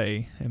moved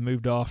away and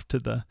moved off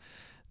to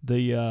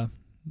the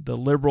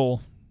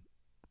liberal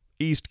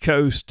East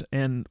Coast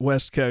and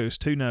West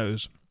Coast. Who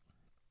knows?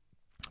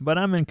 But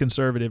I'm in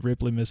conservative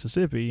Ripley,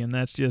 Mississippi, and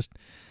it's just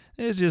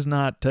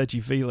not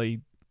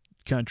touchy-feely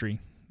country,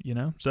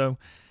 So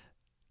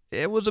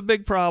it was a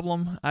big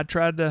problem.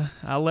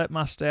 I let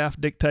my staff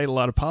dictate a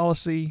lot of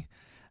policy.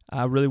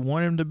 I really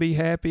wanted them to be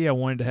happy. I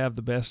wanted to have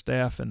the best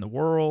staff in the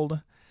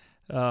world.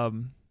 I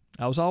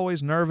was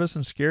always nervous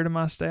and scared of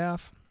my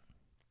staff.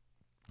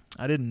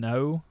 I didn't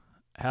know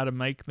how to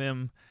make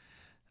them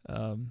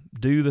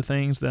do the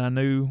things that I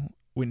knew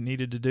we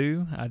needed to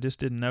do. I just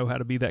didn't know how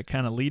to be that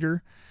kind of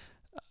leader.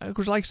 Of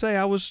course, like I say,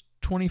 I was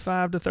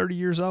 25 to 30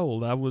 years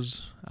old. I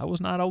was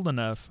not old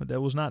enough. I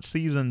was not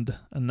seasoned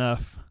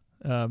enough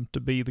to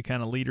be the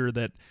kind of leader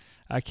that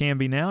I can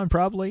be now. And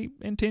probably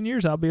in 10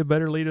 years, I'll be a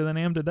better leader than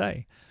I am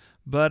today.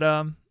 But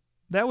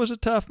that was a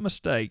tough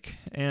mistake,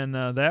 and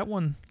that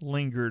one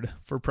lingered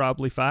for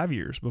probably 5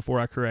 years before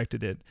I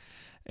corrected it.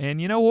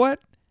 And you know what?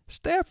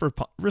 Staff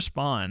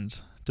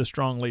responds to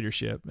strong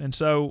leadership. And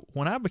so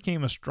when I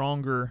became a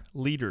stronger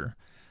leader,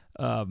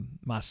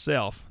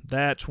 myself,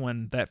 that's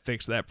when that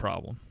fixed that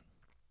problem.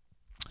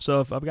 So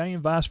if I've got any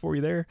advice for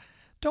you there,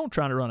 don't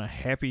try to run a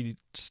happy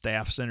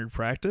staff-centered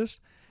practice.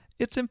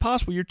 It's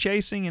impossible. You're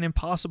chasing an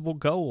impossible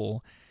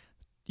goal.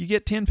 You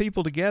get 10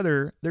 people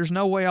together, there's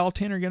no way all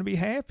 10 are going to be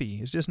happy.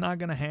 It's just not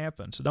going to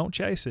happen. So don't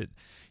chase it.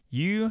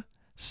 You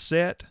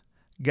set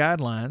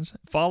guidelines,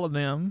 follow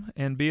them,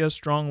 and be a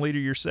strong leader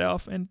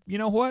yourself. And you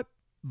know what?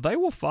 They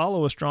will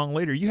follow a strong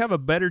leader. You have a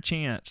better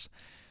chance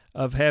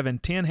of having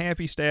 10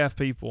 happy staff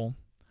people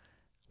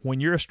when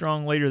you're a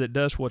strong leader that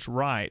does what's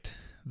right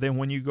than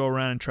when you go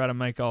around and try to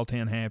make all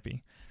 10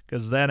 happy,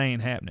 because that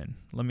ain't happening.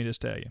 Let me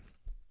just tell you.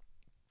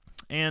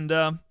 And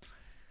I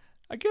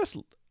guess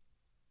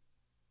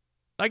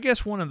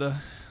one of the,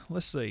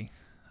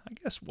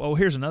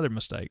 here's another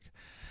mistake.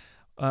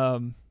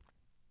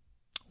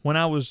 When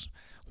I was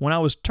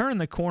turning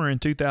the corner in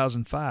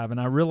 2005 and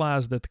I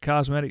realized that the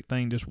cosmetic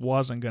thing just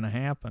wasn't going to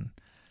happen,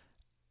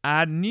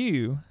 I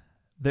knew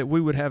that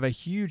we would have a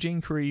huge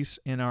increase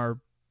in our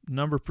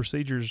number of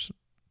procedures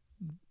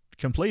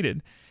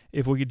completed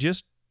if we could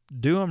just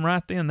do them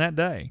right then that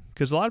day.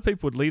 Because a lot of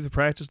people would leave the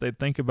practice, they'd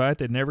think about it,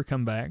 they'd never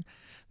come back.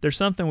 There's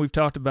something we've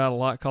talked about a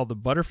lot called the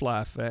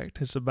butterfly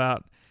effect. It's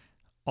about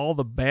all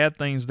the bad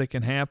things that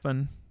can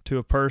happen to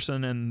a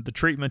person and the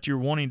treatment you're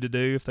wanting to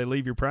do if they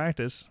leave your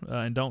practice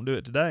and don't do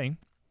it today.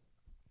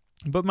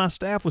 But my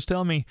staff was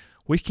telling me,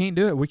 we can't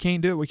do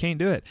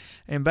it.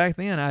 And back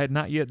then, I had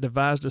not yet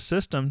devised a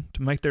system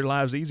to make their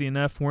lives easy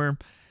enough where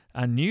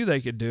I knew they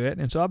could do it.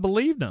 And so I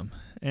believed them.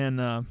 And,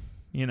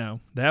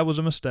 that was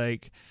a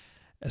mistake.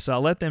 So I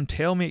let them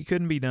tell me it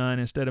couldn't be done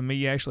instead of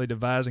me actually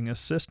devising a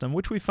system,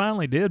 which we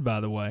finally did, by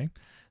the way.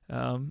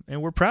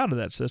 And we're proud of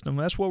that system.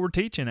 That's what we're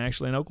teaching,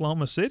 actually, in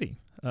Oklahoma City.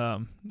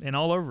 And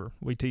all over,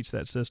 we teach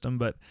that system.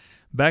 But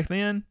back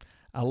then,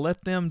 I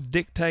let them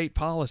dictate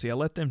policy. I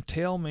let them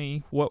tell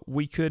me what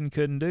we could and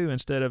couldn't do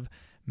instead of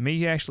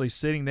me actually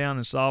sitting down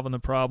and solving the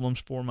problems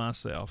for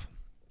myself.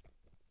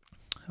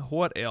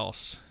 What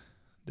else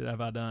have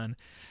I done?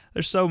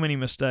 There's so many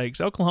mistakes.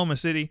 Oklahoma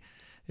City,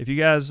 if you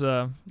guys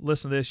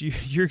listen to this,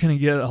 you're going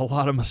to get a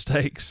lot of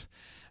mistakes.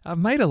 I've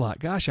made a lot.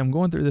 Gosh, I'm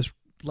going through this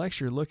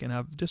lecture looking.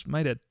 I've just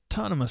made a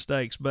ton of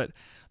mistakes. But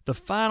the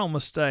final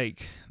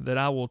mistake that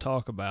I will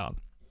talk about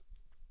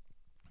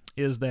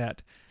is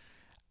that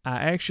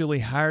I actually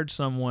hired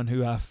someone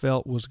who I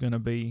felt was going to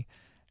be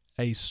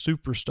a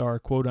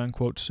superstar,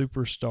 quote-unquote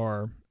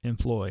superstar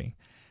employee.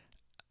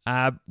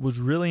 I was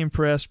really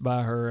impressed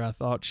by her. I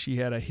thought she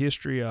had a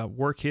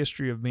work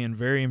history of being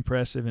very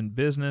impressive in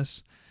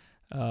business.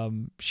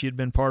 She had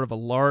been part of a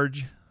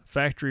large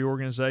factory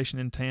organization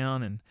in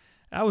town, and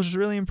I was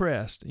really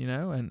impressed,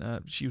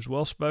 and she was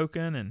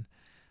well-spoken, and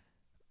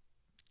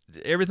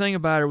everything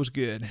about her was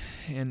good.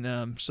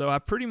 And so I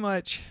pretty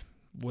much,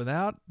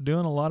 without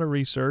doing a lot of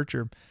research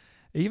or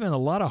even a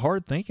lot of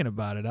hard thinking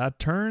about it, I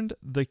turned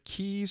the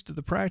keys to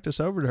the practice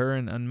over to her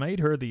and made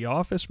her the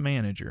office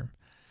manager.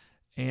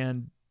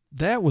 And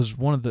that was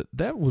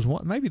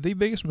maybe the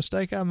biggest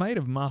mistake I made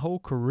of my whole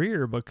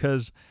career,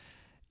 because,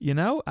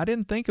 I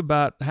didn't think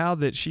about how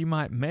that she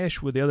might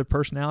mesh with the other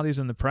personalities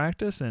in the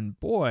practice, and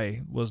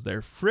boy, was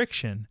there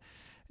friction.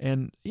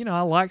 And,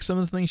 I liked some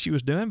of the things she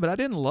was doing, but I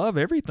didn't love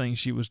everything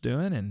she was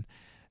doing. And,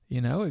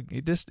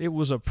 it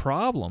was a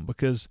problem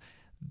because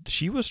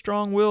she was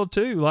strong-willed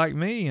too, like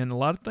me, and a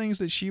lot of things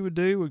that she would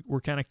do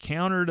were kind of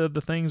counter to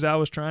the things I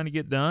was trying to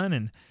get done,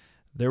 and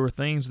there were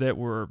things that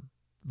were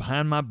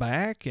behind my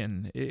back,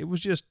 and it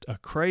was just a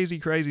crazy,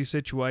 crazy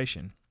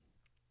situation.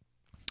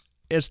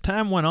 As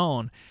time went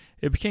on,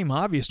 it became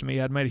obvious to me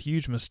I'd made a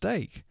huge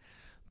mistake,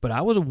 but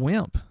I was a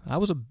wimp. I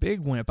was a big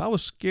wimp. I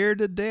was scared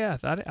to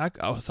death. I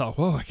thought,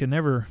 whoa, I could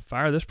never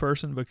fire this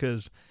person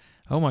because,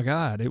 oh my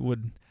God, it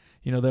would,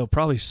 they'll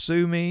probably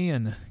sue me,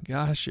 and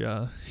gosh,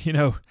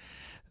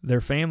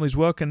 their family's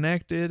well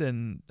connected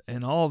and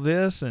all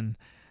this, and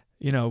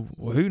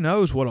who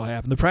knows what'll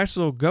happen. The practice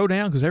will go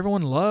down because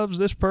everyone loves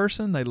this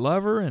person, they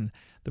love her, and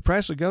the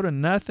practice will go to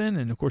nothing.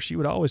 And of course, she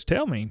would always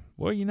tell me,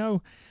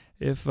 well,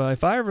 if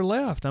I ever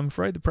left, I'm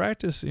afraid the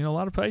practice, a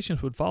lot of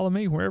patients would follow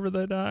me wherever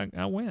that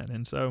I went.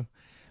 And so,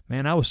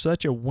 man, I was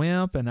such a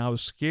wimp, and I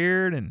was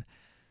scared, and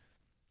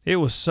it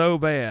was so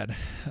bad.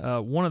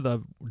 One of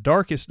the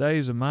darkest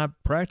days of my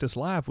practice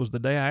life was the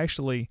day I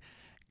actually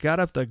got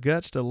up the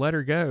guts to let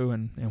her go.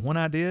 And when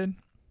I did,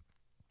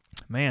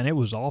 man, it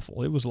was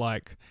awful. It was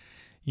like,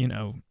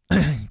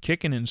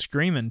 kicking and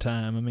screaming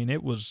time. I mean,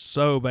 it was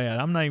so bad.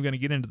 I'm not even going to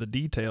get into the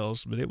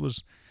details, but it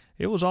was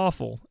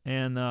awful.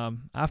 And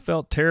I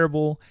felt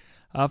terrible.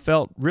 I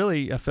felt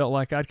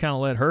like I'd kind of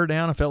let her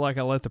down. I felt like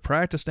I let the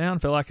practice down. I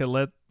felt like I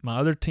let my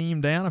other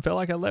team down. I felt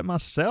like I let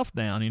myself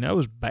down. It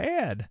was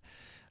bad.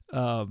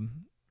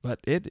 But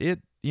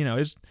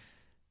it's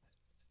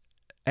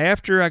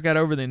after I got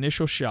over the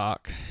initial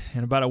shock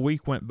and about a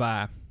week went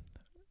by,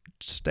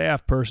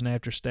 staff person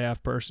after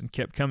staff person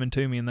kept coming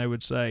to me, and they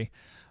would say,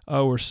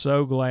 oh, we're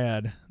so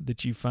glad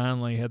that you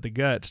finally had the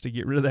guts to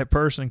get rid of that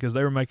person because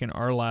they were making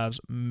our lives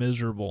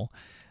miserable.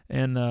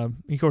 And, of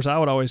course, I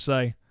would always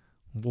say,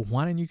 well,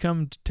 why didn't you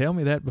come tell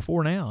me that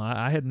before now?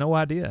 I had no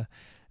idea.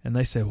 And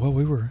they said, well,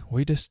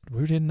 we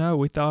didn't know.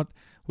 We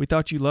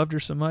thought you loved her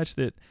so much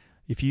that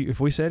if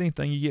we said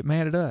anything, you get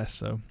mad at us.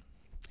 So,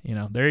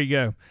 there you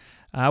go.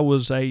 I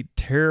was a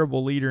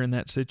terrible leader in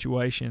that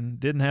situation.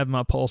 Didn't have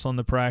my pulse on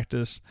the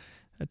practice.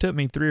 It took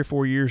me 3 or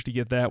 4 years to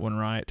get that one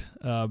right.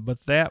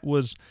 But that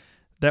was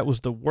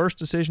the worst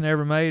decision I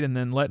ever made. And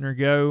then letting her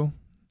go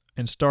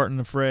and starting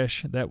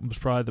afresh, that was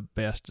probably the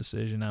best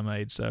decision I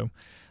made. So,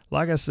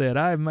 like I said,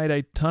 I have made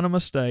a ton of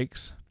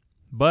mistakes,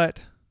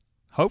 but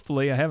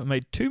hopefully I haven't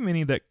made too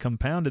many that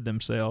compounded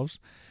themselves.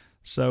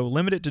 So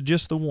limit it to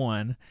just the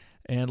one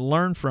and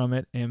learn from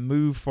it and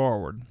move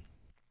forward.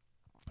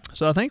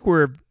 So I think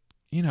we're,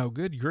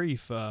 good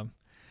grief.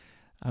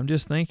 I'm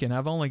just thinking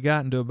I've only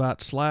gotten to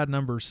about slide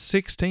number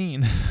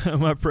 16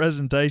 of my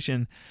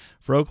presentation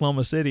for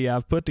Oklahoma City.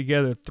 I've put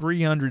together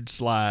 300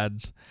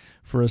 slides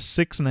for a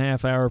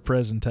 6.5 hour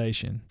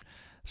presentation.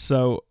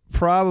 So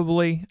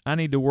probably I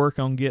need to work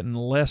on getting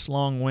less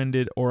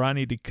long-winded, or I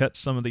need to cut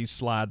some of these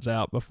slides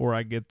out before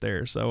I get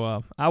there.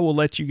 So I will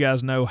let you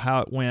guys know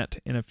how it went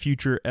in a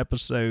future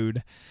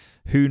episode.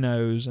 Who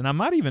knows? And I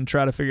might even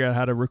try to figure out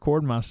how to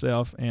record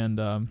myself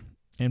and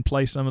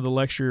play some of the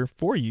lecture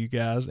for you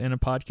guys in a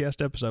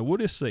podcast episode. We'll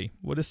just see.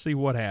 We'll just see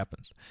what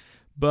happens.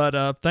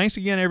 But thanks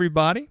again,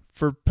 everybody,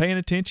 for paying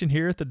attention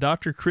here at the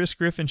Dr. Chris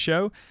Griffin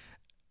Show.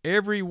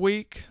 Every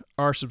week,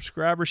 our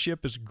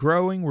subscribership is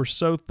growing. We're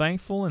so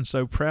thankful and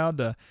so proud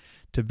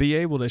to be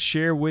able to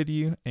share with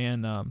you.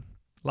 And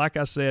like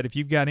I said, if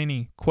you've got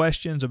any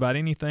questions about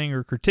anything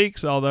or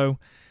critiques, although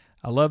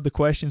I love the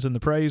questions and the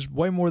praise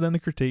way more than the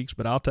critiques,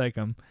 but I'll take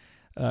them,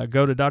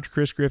 go to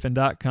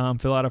drchrisgriffin.com,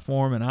 fill out a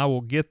form, and I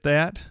will get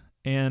that.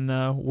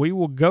 And we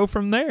will go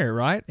from there,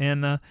 right?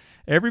 And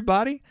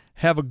everybody,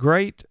 have a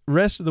great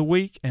rest of the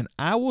week, and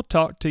I will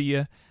talk to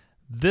you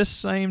this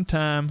same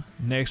time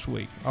next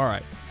week. All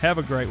right. Have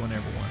a great one,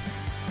 everyone.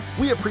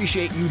 We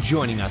appreciate you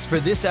joining us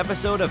for this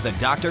episode of the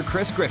Dr.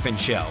 Chris Griffin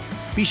Show.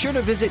 Be sure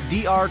to visit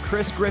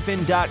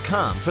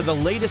drchrisgriffin.com for the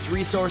latest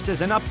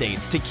resources and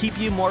updates to keep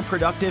you more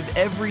productive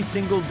every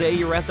single day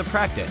you're at the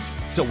practice.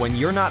 So when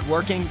you're not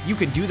working, you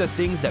can do the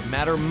things that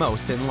matter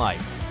most in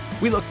life.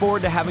 We look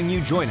forward to having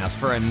you join us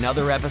for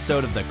another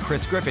episode of the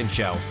Chris Griffin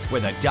Show,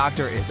 where the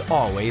doctor is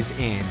always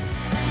in.